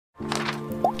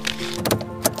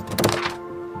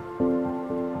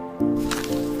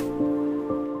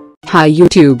Hi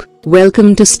YouTube,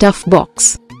 welcome to Stuff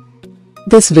Box.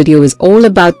 This video is all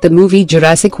about the movie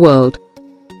Jurassic World.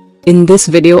 In this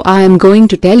video I am going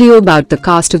to tell you about the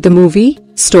cast of the movie,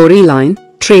 storyline,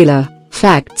 trailer,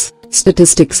 facts,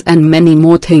 statistics and many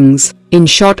more things, in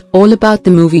short all about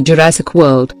the movie Jurassic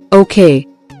World, okay?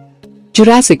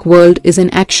 Jurassic World is an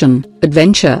action,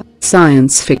 adventure,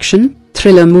 science fiction,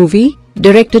 thriller movie,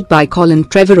 directed by Colin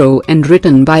Trevorrow and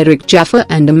written by Rick Jaffa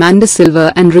and Amanda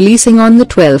Silver and releasing on the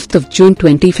 12th of June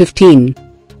 2015.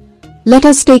 Let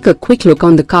us take a quick look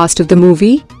on the cast of the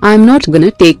movie. I'm not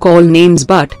gonna take all names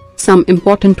but some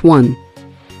important one.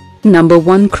 Number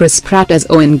 1, Chris Pratt as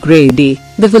Owen Grady,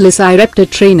 the Velociraptor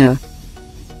trainer.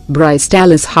 Bryce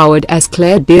Dallas Howard as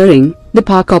Claire Deering, the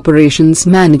park operations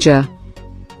manager.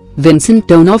 Vincent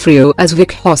D'Onofrio as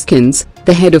Vic Hoskins,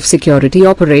 the head of security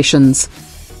operations.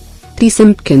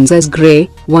 Simpkins as Gray,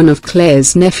 one of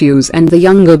Claire's nephews and the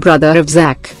younger brother of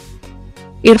Zach.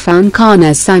 Irrfan Khan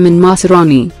as Simon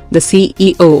Masrani, the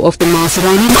CEO of the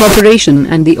Masrani Corporation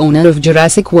and the owner of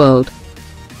Jurassic World.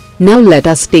 Now let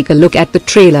us take a look at the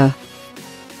trailer.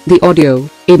 The audio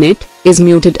in it is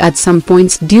muted at some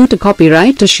points due to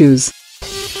copyright issues.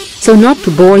 So not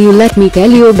to bore you, let me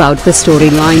tell you about the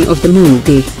storyline of the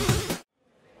movie.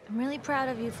 I'm really proud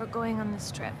of you for going on this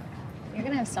trip. You're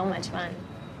gonna have so much fun.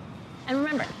 And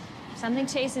remember, if something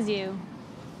chases you,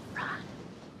 run.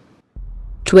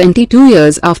 22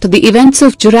 years after the events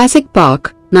of Jurassic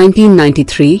Park,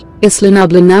 1993, Isla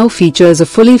Nublar now features a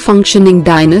fully functioning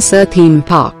dinosaur theme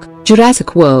park,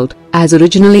 Jurassic World, as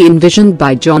originally envisioned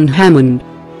by John Hammond.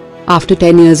 After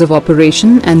 10 years of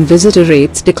operation and visitor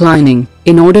rates declining,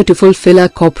 in order to fulfill a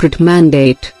corporate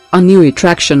mandate, a new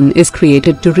attraction is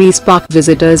created to re-spark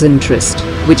visitors' interest,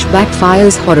 which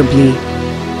backfires horribly.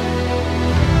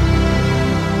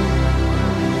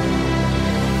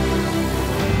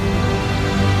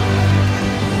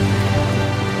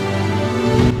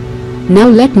 Now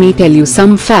let me tell you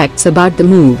some facts about the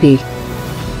movie.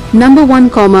 Number 1,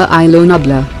 Isla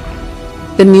Nublar.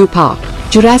 The new park,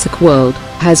 Jurassic World,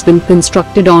 has been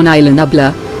constructed on Isla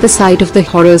Nublar, the site of the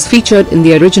horrors featured in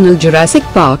the original Jurassic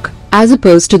Park, as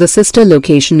opposed to the sister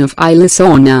location of Isla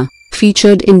Sorna,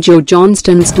 featured in Joe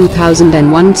Johnston's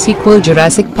 2001 sequel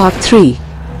Jurassic Park 3.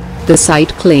 The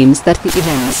site claims that the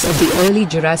events of the early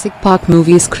Jurassic Park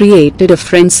movies created a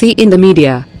frenzy in the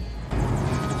media.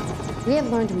 We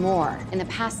have learned more in the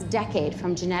past decade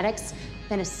from genetics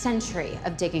than a century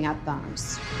of digging up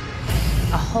bones.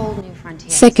 A whole new frontier.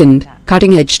 Second,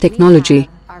 cutting-edge technology.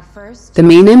 The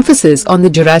main emphasis on the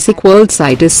Jurassic World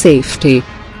site is safety.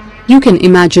 You can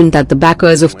imagine that the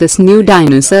backers of this new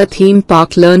dinosaur theme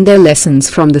park learned their lessons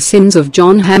from the sins of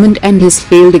John Hammond and his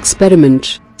failed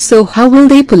experiment. So how will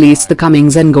they police the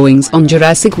comings and goings on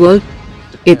Jurassic World?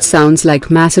 It sounds like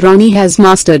Masrani has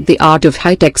mastered the art of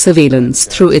high-tech surveillance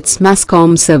through its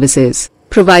Masscom services,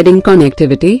 providing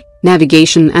connectivity,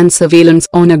 navigation and surveillance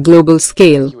on a global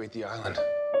scale. The island.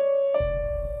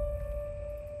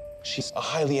 She's a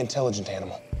highly intelligent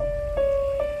animal.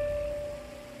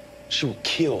 She will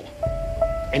kill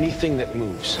anything that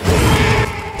moves.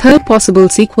 Third, possible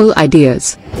sequel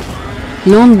ideas.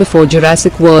 Long before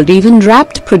Jurassic World even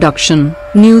wrapped production,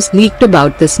 news leaked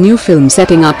about this new film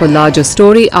setting up a larger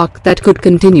story arc that could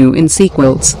continue in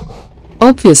sequels.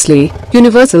 Obviously,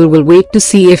 Universal will wait to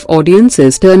see if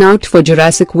audiences turn out for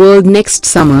Jurassic World next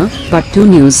summer, but two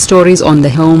news stories on the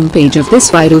homepage of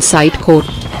this viral site quote.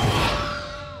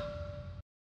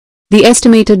 The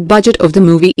estimated budget of the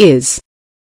movie is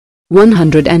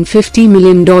 $150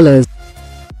 million.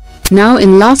 Now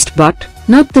in last but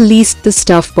not the least, the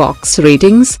Stuff Box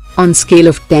ratings, on scale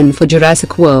of 10 for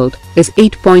Jurassic World, is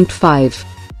 8.5.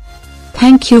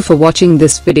 Thank you for watching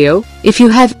this video. If you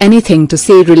have anything to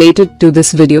say related to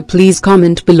this video, please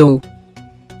comment below.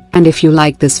 And if you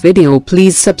like this video,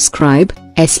 please subscribe,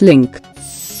 S-link.